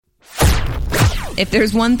If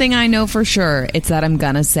there's one thing I know for sure, it's that I'm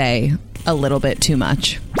gonna say a little bit too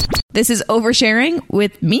much. This is Oversharing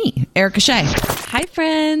with me, Erica Shea. Hi,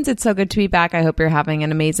 friends. It's so good to be back. I hope you're having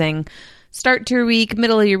an amazing start to your week,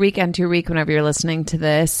 middle of your week, end to your week, whenever you're listening to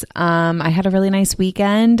this. I had a really nice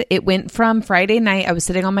weekend. It went from Friday night. I was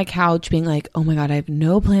sitting on my couch being like, oh my God, I have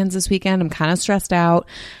no plans this weekend. I'm kind of stressed out.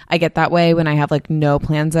 I get that way when I have like no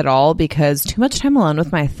plans at all because too much time alone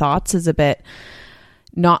with my thoughts is a bit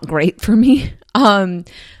not great for me. But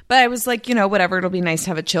I was like, whatever, it'll be nice to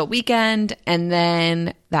have a chill weekend. And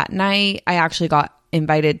then that night I actually got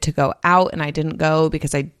invited to go out and I didn't go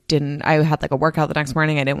because I had like a workout the next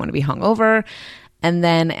morning. I didn't want to be hungover. And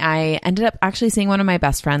then I ended up actually seeing one of my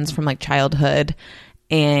best friends from like childhood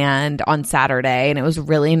and on Saturday, and it was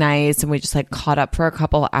really nice. And we just like caught up for a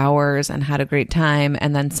couple hours and had a great time.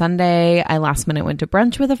 And then Sunday I last minute went to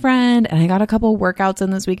brunch with a friend and I got a couple workouts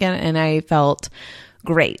in this weekend and I felt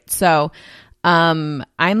great. So I'm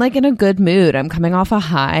like in a good mood. I'm coming off a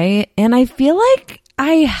high and I feel like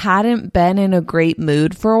I hadn't been in a great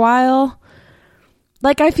mood for a while.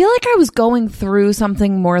 Like I feel like I was going through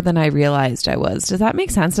something more than I realized I was. Does that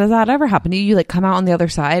make sense? Does that ever happen to you? You like come out on the other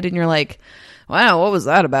side and you're like, wow, what was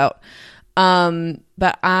that about?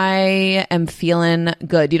 But I am feeling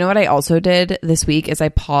good. You know what I also did this week is I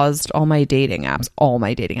paused all my dating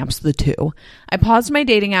apps, the two. I paused my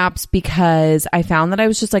dating apps because I found that I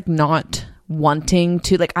was just like not wanting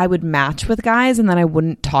to, like I would match with guys and then I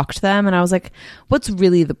wouldn't talk to them. And I was like, what's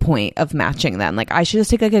really the point of matching them? Like I should just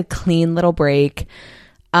take like a clean little break.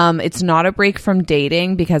 It's not a break from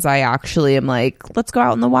dating because I actually am like, let's go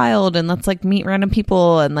out in the wild and let's like meet random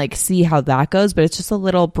people and like see how that goes. But it's just a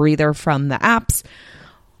little breather from the apps.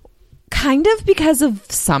 Kind of because of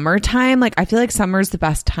summertime. Like I feel like summer is the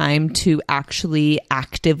best time to actually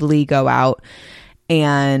actively go out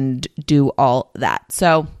and do all that.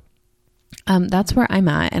 So that's where I'm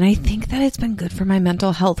at. And I think that it's been good for my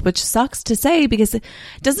mental health, which sucks to say because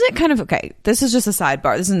doesn't it kind of, okay, this is just a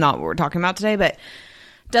sidebar. This is not what we're talking about today, but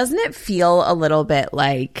doesn't it feel a little bit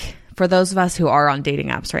like, for those of us who are on dating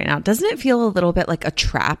apps right now, doesn't it feel a little bit like a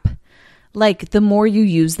trap? Like the more you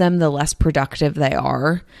use them, the less productive they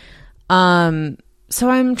are. So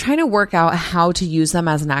I'm trying to work out how to use them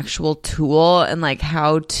as an actual tool and like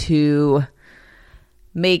how to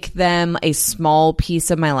make them a small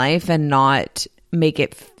piece of my life and not make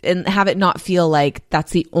it and have it not feel like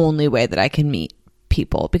that's the only way that I can meet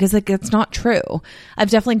people, because like it's not true. I've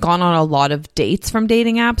definitely gone on a lot of dates from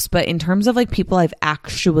dating apps, but in terms of like people I've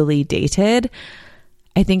actually dated,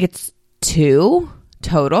 I think it's 2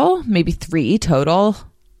 total, maybe 3 total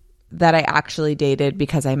that I actually dated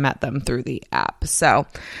because I met them through the app. So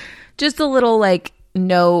just a little like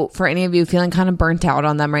note for any of you feeling kind of burnt out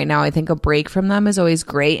on them right now. I think a break from them is always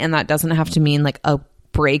great, and that doesn't have to mean like a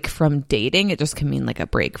break from dating. It just can mean like a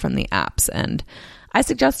break from the apps, and I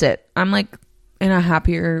suggest it. I'm like in a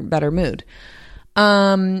happier, better mood.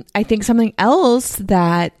 I think something else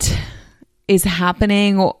that is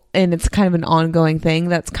happening, and it's kind of an ongoing thing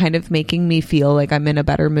that's kind of making me feel like I'm in a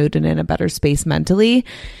better mood and in a better space mentally,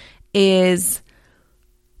 is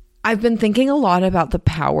I've been thinking a lot about the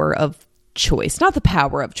power of choice. Not the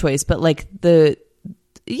power of choice, but like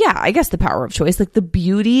I guess the power of choice, like the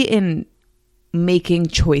beauty in making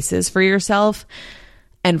choices for yourself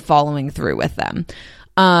and following through with them.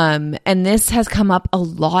 And this has come up a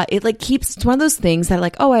lot. It's one of those things that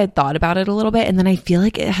like, oh, I had thought about it a little bit, and then I feel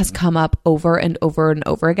like it has come up over and over and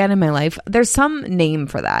over again in my life. There's some name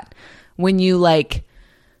for that. When you like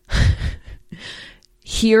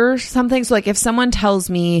hear something. So like if someone tells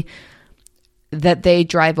me that they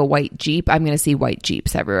drive a white Jeep, I'm going to see white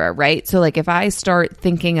Jeeps everywhere, right? So like if I start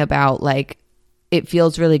thinking about like, it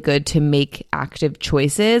feels really good to make active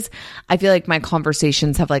choices, I feel like my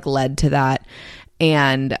conversations have like led to that.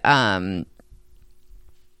 And,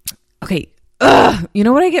 okay. You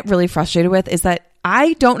know what I get really frustrated with is that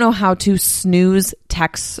I don't know how to snooze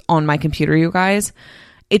texts on my computer, you guys.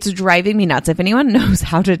 It's driving me nuts. If anyone knows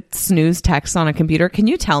how to snooze text on a computer, can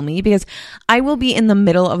you tell me? Because I will be in the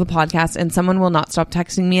middle of a podcast and someone will not stop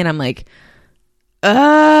texting me and I'm like,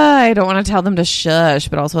 I don't want to tell them to shush,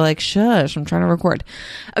 but also like, shush, I'm trying to record.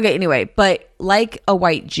 Okay, anyway, but like a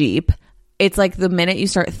white Jeep, it's like the minute you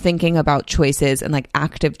start thinking about choices and like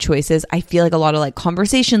active choices, I feel like a lot of like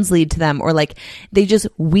conversations lead to them, or like they just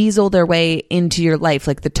weasel their way into your life,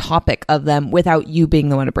 like the topic of them without you being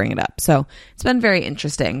the one to bring it up. So it's been very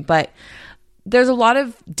interesting, but there's a lot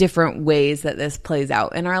of different ways that this plays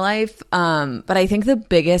out in our life. But I think the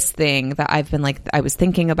biggest thing that I was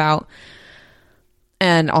thinking about,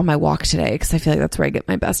 and on my walk today, because I feel like that's where I get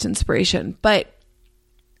my best inspiration, but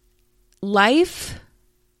life,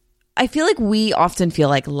 I feel like we often feel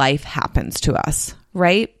like life happens to us,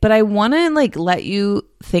 right? But I want to like let you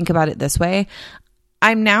think about it this way.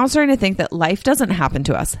 I'm now starting to think that life doesn't happen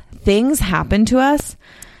to us. Things happen to us,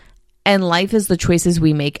 and life is the choices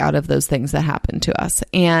we make out of those things that happen to us.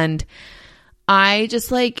 And I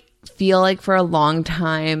just like feel like for a long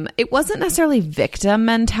time, it wasn't necessarily victim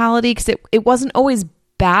mentality, because it wasn't always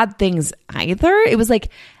bad things either. It was like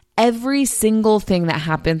every single thing that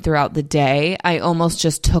happened throughout the day, I almost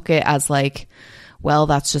just took it as like, well,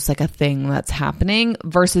 that's just like a thing that's happening,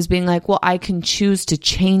 versus being like, well, I can choose to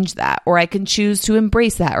change that, or I can choose to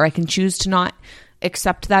embrace that, or I can choose to not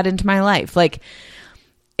accept that into my life. Like,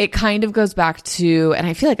 it kind of goes back to, and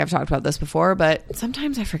I feel like I've talked about this before, but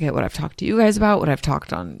sometimes I forget what I've talked to you guys about, what I've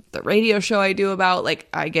talked on the radio show I do about. Like,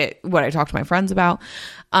 I get what I talk to my friends about.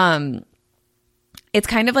 It's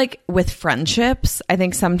kind of like with friendships. I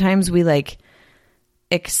think sometimes we like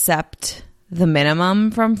accept the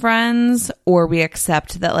minimum from friends, or we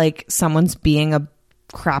accept that like someone's being a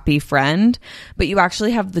crappy friend, but you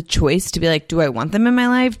actually have the choice to be like, do I want them in my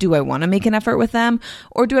life? Do I want to make an effort with them?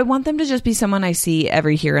 Or do I want them to just be someone I see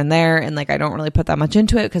every here and there, and like I don't really put that much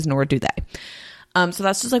into it, because nor do they. So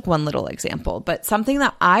that's just like one little example. But something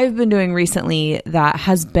that I've been doing recently that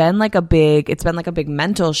has been like it's been like a big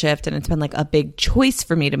mental shift, and it's been like a big choice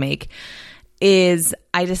for me to make, is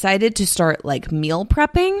I decided to start like meal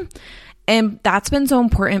prepping. And that's been so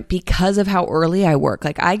important because of how early I work.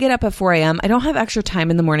 Like, I get up at 4 a.m. I don't have extra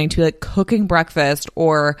time in the morning to be like cooking breakfast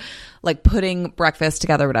or like putting breakfast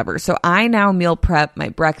together, whatever. So I now meal prep my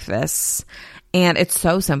breakfasts, and it's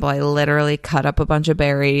so simple. I literally cut up a bunch of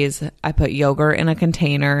berries. I put yogurt in a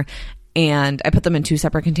container, and I put them in 2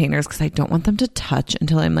 separate containers because I don't want them to touch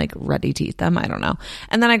until I'm like ready to eat them. I don't know.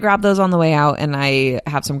 And then I grab those on the way out, and I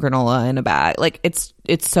have some granola in a bag. Like, it's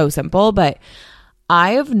so simple, but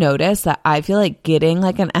I have noticed that I feel like getting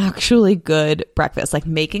like an actually good breakfast, like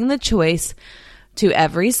making the choice to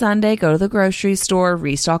every Sunday go to the grocery store,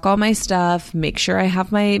 restock all my stuff, make sure I have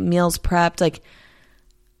my meals prepped. Like,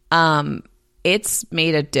 it's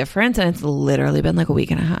made a difference, and it's literally been like a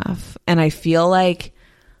week and a half. And I feel like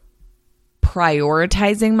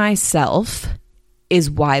prioritizing myself is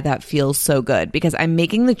why that feels so good, because I'm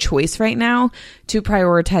making the choice right now to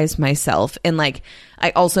prioritize myself. And like,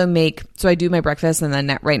 I also so I do my breakfast, and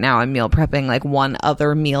then right now I'm meal prepping like one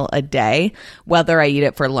other meal a day, whether I eat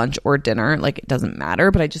it for lunch or dinner, like it doesn't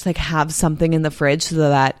matter, but I just like have something in the fridge so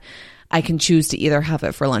that I can choose to either have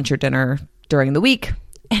it for lunch or dinner during the week.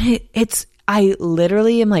 And I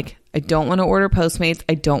literally am like, I don't want to order Postmates.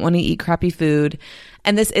 I don't want to eat crappy food.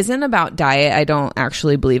 And this isn't about diet. I don't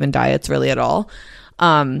actually believe in diets really at all.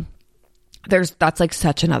 That's like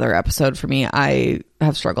such another episode for me. I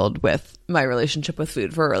have struggled with my relationship with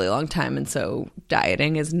food for a really long time, and so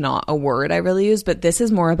dieting is not a word I really use, but this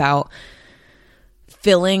is more about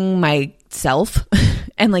filling myself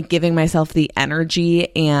and like giving myself the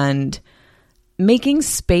energy and making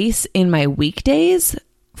space in my weekdays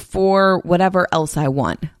for whatever else I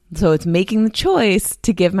want. So it's making the choice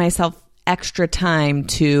to give myself extra time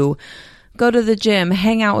to go to the gym,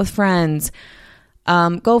 hang out with friends,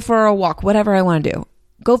 go for a walk, whatever I want to do.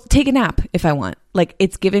 Go take a nap if I want. Like,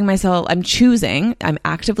 it's giving myself, I'm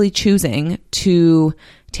actively choosing to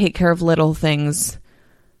take care of little things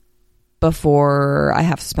before I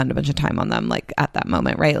have to spend a bunch of time on them, like at that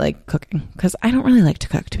moment, right? Like cooking, because I don't really like to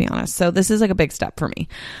cook, to be honest. So this is like a big step for me.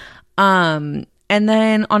 And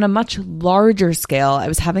then on a much larger scale, I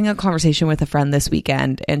was having a conversation with a friend this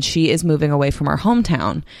weekend, and she is moving away from our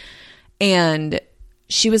hometown. And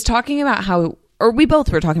she was talking about we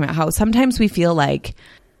both were talking about how sometimes we feel like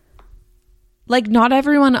not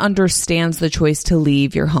everyone understands the choice to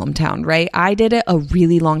leave your hometown, right? I did it a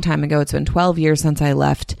really long time ago. It's been 12 years since I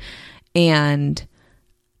left, and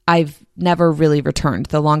I've never really returned.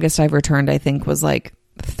 The longest I've returned, I think, was like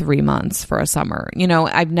 3 months for a summer. You know,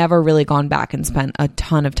 I've never really gone back and spent a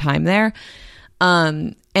ton of time there.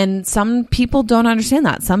 And some people don't understand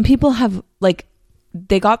that. Some people have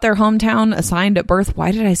they got their hometown assigned at birth.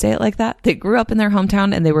 Why did I say it like that? They grew up in their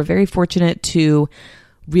hometown, and they were very fortunate to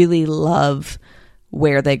really love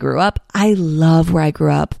where they grew up. I love where I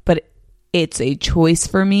grew up, but it's a choice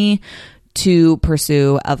for me to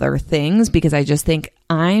pursue other things, because I just think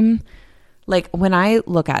I'm like, when I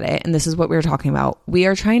look at it, and this is what we were talking about, we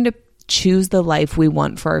are trying to choose the life we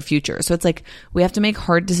want for our future. So it's like we have to make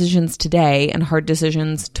hard decisions today and hard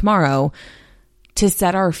decisions tomorrow to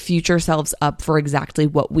set our future selves up for exactly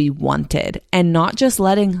what we wanted, and not just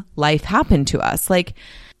letting life happen to us. Like,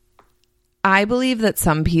 I believe that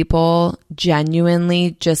some people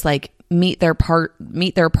genuinely just like meet their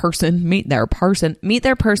person,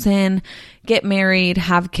 get married,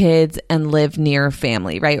 have kids, and live near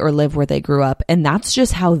family, right? Or live where they grew up. And that's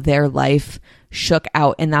just how their life shook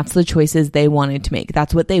out. And that's the choices they wanted to make.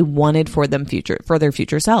 That's what they wanted for their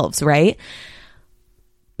future selves, right?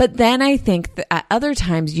 But then I think that at other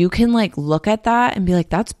times you can like look at that and be like,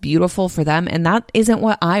 that's beautiful for them. And that isn't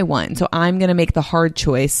what I want. So I'm going to make the hard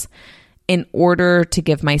choice in order to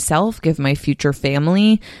give my future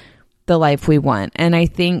family the life we want. And I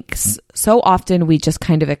think so often we just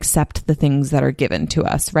kind of accept the things that are given to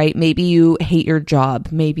us, right? Maybe you hate your job.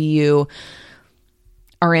 Maybe you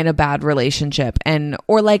are in a bad relationship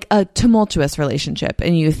or like a tumultuous relationship,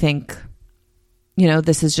 and you think,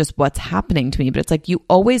 this is just what's happening to me. But it's like, you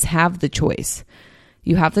always have the choice.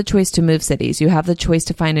 You have the choice to move cities. You have the choice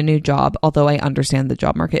to find a new job. Although I understand the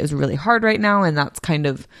job market is really hard right now, and that's kind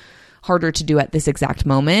of harder to do at this exact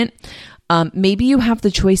moment. Maybe you have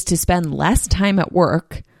the choice to spend less time at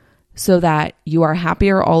work so that you are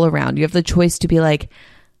happier all around. You have the choice to be like,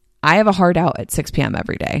 I have a hard out at 6 p.m.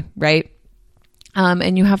 every day, right?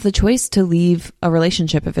 And you have the choice to leave a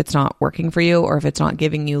relationship if it's not working for you, or if it's not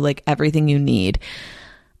giving you like everything you need.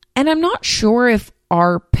 And I'm not sure if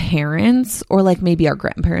our parents or like maybe our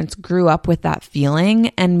grandparents grew up with that feeling.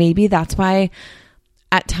 And maybe that's why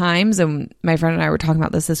at times, and my friend and I were talking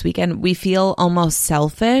about this weekend, we feel almost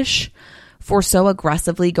selfish for so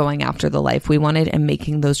aggressively going after the life we wanted and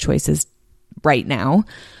making those choices right now.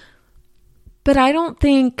 But I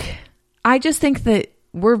just think that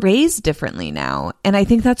we're raised differently now. And I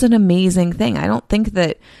think that's an amazing thing. I don't think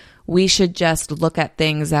that we should just look at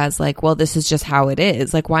things as like, well, this is just how it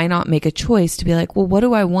is. Like, why not make a choice to be like, well, what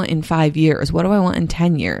do I want in 5 years? What do I want in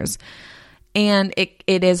 10 years? And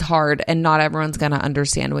it is hard, and not everyone's going to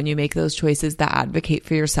understand when you make those choices that advocate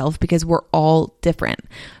for yourself, because we're all different.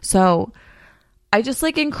 So I just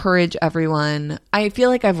like encourage everyone. I feel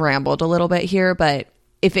like I've rambled a little bit here, but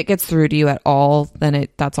if it gets through to you at all, then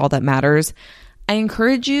that's all that matters. I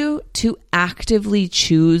encourage you to actively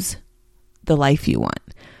choose the life you want.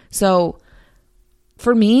 So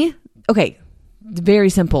for me, okay, very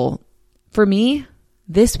simple. For me,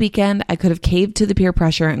 this weekend, I could have caved to the peer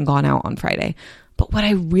pressure and gone out on Friday. But what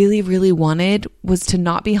I really, really wanted was to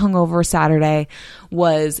not be hungover Saturday,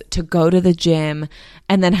 was to go to the gym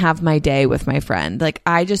and then have my day with my friend. Like,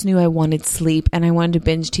 I just knew I wanted sleep, and I wanted to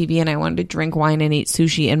binge TV, and I wanted to drink wine and eat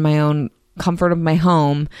sushi in my own comfort of my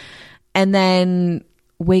home, and then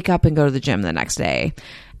wake up and go to the gym the next day.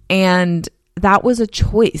 And that was a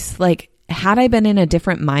choice. Like, had I been in a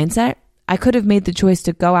different mindset, I could have made the choice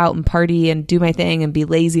to go out and party and do my thing and be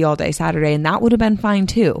lazy all day Saturday, and that would have been fine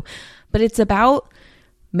too. But it's about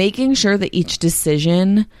making sure that each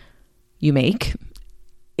decision you make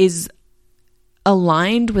is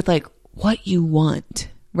aligned with like what you want,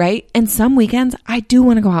 right? And some weekends I do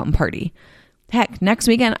want to go out and party. Heck, next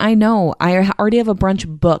weekend, I know I already have a brunch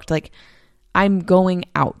booked. Like, I'm going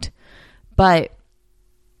out. But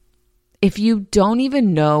if you don't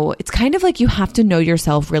even know, it's kind of like you have to know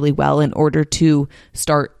yourself really well in order to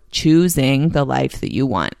start choosing the life that you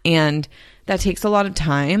want. And that takes a lot of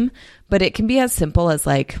time, but it can be as simple as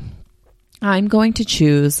like, I'm going to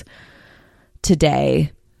choose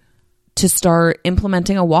today to start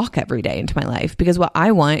implementing a walk every day into my life, because what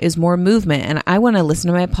I want is more movement, and I want to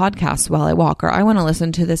listen to my podcast while I walk, or I want to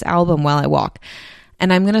listen to this album while I walk.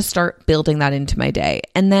 And I'm going to start building that into my day.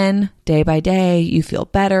 And then day by day, you feel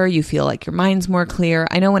better. You feel like your mind's more clear.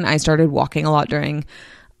 I know when I started walking a lot during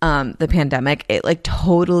the pandemic, it like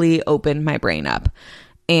totally opened my brain up.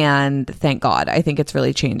 And thank God, I think it's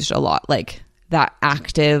really changed a lot. Like that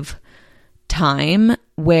active time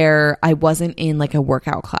where I wasn't in like a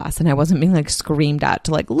workout class and I wasn't being like screamed at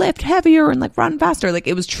to like lift heavier and like run faster. Like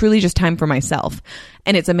it was truly just time for myself.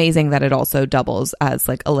 And it's amazing that it also doubles as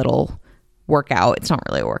like a little workout. It's not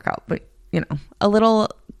really a workout, but you know, a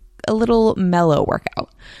little mellow workout.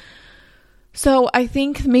 So I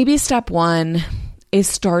think maybe step one is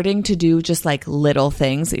starting to do just like little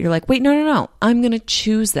things that you're like, wait, no, I'm going to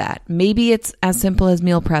choose that. Maybe it's as simple as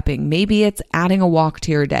meal prepping. Maybe it's adding a walk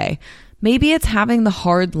to your day. Maybe it's having the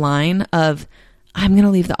hard line of, I'm going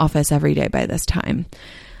to leave the office every day by this time.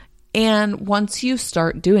 And once you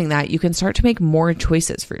start doing that, you can start to make more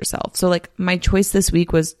choices for yourself. So like my choice this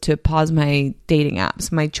week was to pause my dating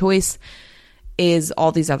apps. My choice is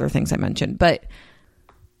all these other things I mentioned. But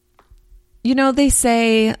you know, they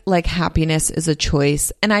say like happiness is a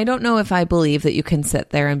choice. And I don't know if I believe that you can sit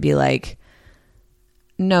there and be like,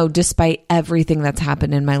 no, despite everything that's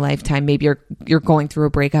happened in my lifetime, maybe you're going through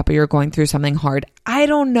a breakup or you're going through something hard. I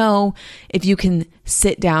don't know if you can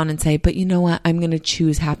sit down and say, but you know what? I'm going to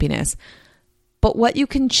choose happiness. But what you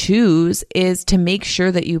can choose is to make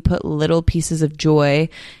sure that you put little pieces of joy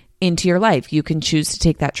into your life. You can choose to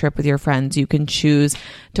take that trip with your friends. You can choose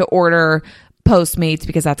to order Postmates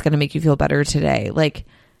because that's going to make you feel better today. Like,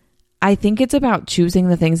 I think it's about choosing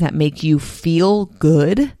the things that make you feel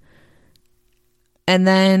good and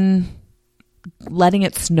then letting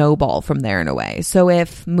it snowball from there in a way. So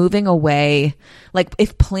if moving away, like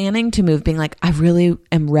if planning to move, being like, I really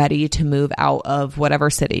am ready to move out of whatever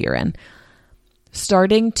city you're in,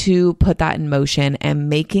 starting to put that in motion and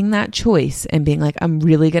making that choice and being like, I'm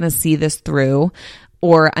really going to see this through,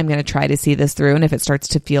 or I'm going to try to see this through. And if it starts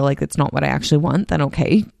to feel like it's not what I actually want, then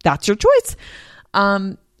okay, that's your choice.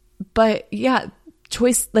 But yeah,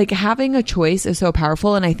 choice, like having a choice is so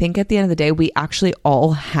powerful. And I think at the end of the day, we actually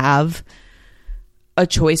all have a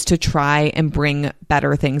choice to try and bring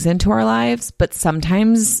better things into our lives. But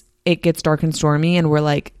sometimes it gets dark and stormy and we're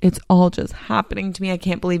like, it's all just happening to me. I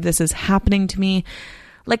can't believe this is happening to me.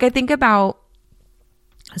 Like, I think about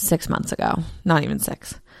 6 months ago, not even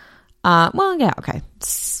 6. 4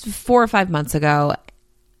 or 5 months ago,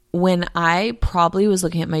 when I probably was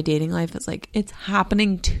looking at my dating life, it's like, it's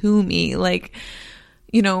happening to me. Like,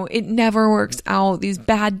 you know, it never works out. These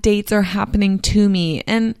bad dates are happening to me.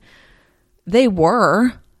 And they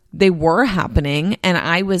were happening. And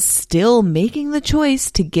I was still making the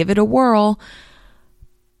choice to give it a whirl.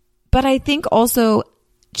 But I think also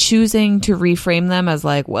choosing to reframe them as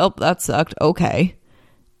like, well, that sucked. Okay.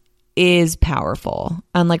 Is powerful.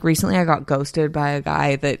 And like recently I got ghosted by a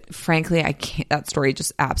guy that frankly I can't, that story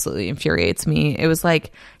just absolutely infuriates me. It was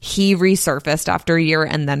like he resurfaced after a year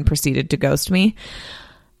and then proceeded to ghost me.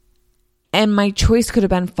 And my choice could have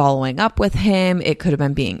been following up with him. It could have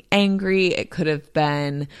been being angry. It could have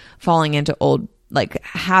been falling into old like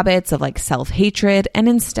habits of like self-hatred. And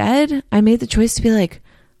instead I made the choice to be like,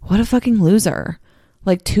 what a fucking loser.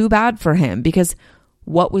 Like, too bad for him, because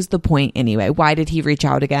what was the point anyway? Why did he reach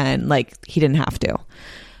out again? Like, he didn't have to.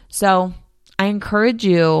 So I encourage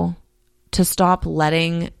you to stop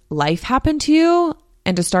letting life happen to you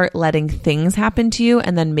and to start letting things happen to you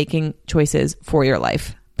and then making choices for your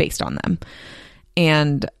life based on them.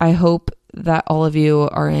 And I hope that all of you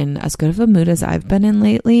are in as good of a mood as I've been in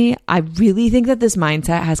lately. I really think that this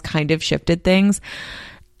mindset has kind of shifted things.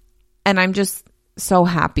 And I'm just so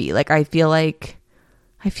happy. Like, I feel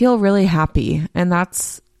really happy, and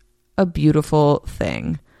that's a beautiful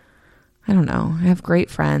thing. I don't know. I have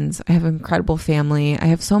great friends. I have an incredible family. I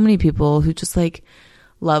have so many people who just like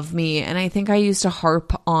love me. And I think I used to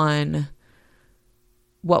harp on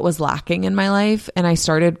what was lacking in my life. And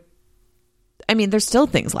there's still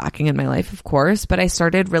things lacking in my life, of course, but I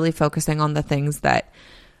started really focusing on the things that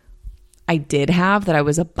I did have, that I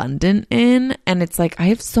was abundant in. And it's like, I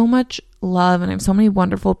have so much love and I have so many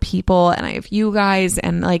wonderful people and I have you guys,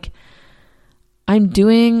 and like, I'm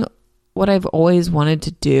doing what I've always wanted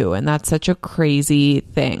to do. And that's such a crazy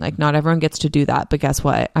thing. Like, not everyone gets to do that, but guess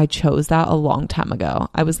what? I chose that a long time ago.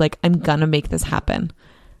 I was like, I'm gonna make this happen.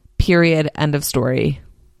 Period. End of story.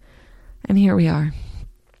 And here we are.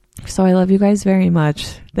 So I love you guys very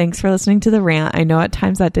much. Thanks for listening to the rant. I know at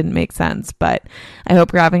times that didn't make sense, but I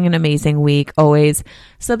hope you're having an amazing week. Always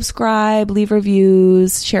subscribe, leave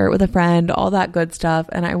reviews, share it with a friend, all that good stuff.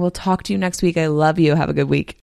 And I will talk to you next week. I love you. Have a good week.